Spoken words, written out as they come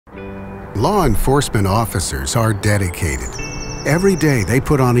Law enforcement officers are dedicated. Every day they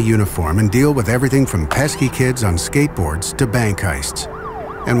put on a uniform and deal with everything from pesky kids on skateboards to bank heists.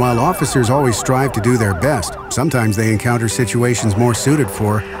 And while officers always strive to do their best, sometimes they encounter situations more suited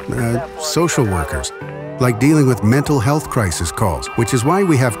for social workers, like dealing with mental health crisis calls, which is why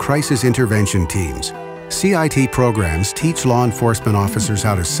we have crisis intervention teams. CIT programs teach law enforcement officers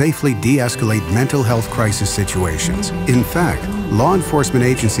how to safely de-escalate mental health crisis situations. In fact, law enforcement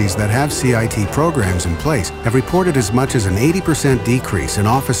agencies that have CIT programs in place have reported as much as an 80% decrease in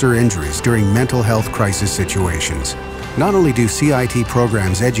officer injuries during mental health crisis situations. Not only do CIT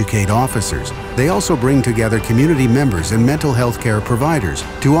programs educate officers, they also bring together community members and mental health care providers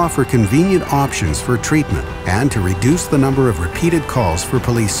to offer convenient options for treatment and to reduce the number of repeated calls for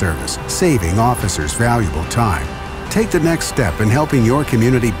police service, saving officers valuable time. Take the next step in helping your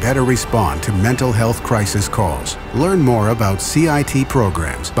community better respond to mental health crisis calls. Learn more about CIT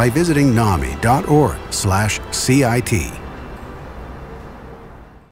programs by visiting NAMI.org/CIT.